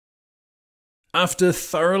After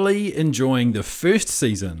thoroughly enjoying the first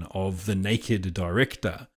season of The Naked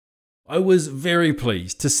Director, I was very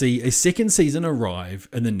pleased to see a second season arrive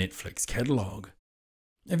in the Netflix catalogue.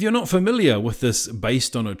 If you're not familiar with this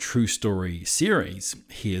based on a true story series,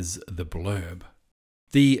 here's the blurb.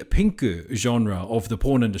 The pinku genre of the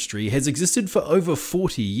porn industry has existed for over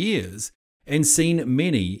 40 years and seen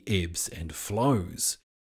many ebbs and flows.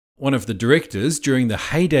 One of the directors during the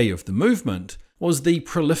heyday of the movement was the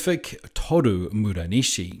prolific Toru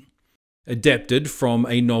Muranishi. Adapted from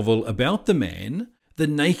a novel about the man, The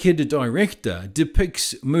Naked Director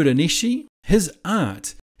depicts Muranishi, his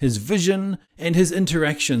art, his vision, and his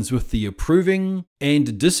interactions with the approving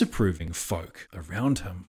and disapproving folk around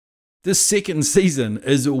him. This second season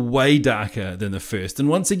is way darker than the first, and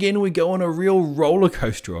once again we go on a real roller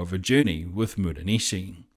coaster of a journey with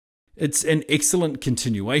Muranishi. It's an excellent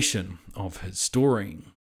continuation of his story.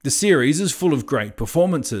 The series is full of great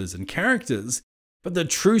performances and characters, but the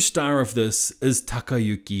true star of this is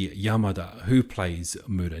Takayuki Yamada, who plays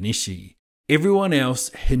Muranishi. Everyone else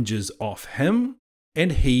hinges off him,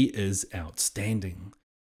 and he is outstanding.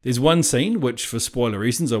 There's one scene, which for spoiler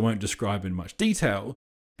reasons I won't describe in much detail,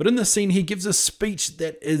 but in the scene he gives a speech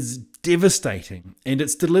that is devastating, and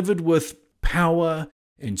it's delivered with power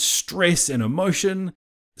and stress and emotion,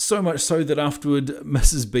 so much so that afterward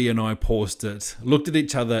Mrs. B and I paused it, looked at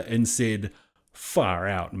each other and said, "Far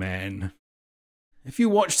out, man." If you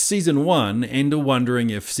watched season 1 and are wondering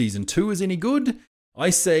if season 2 is any good, I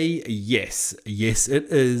say yes, yes it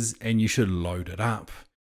is, and you should load it up.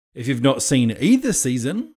 If you've not seen either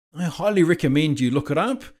season, I highly recommend you look it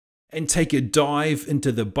up and take a dive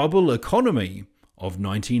into the bubble economy of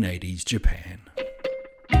 1980s Japan.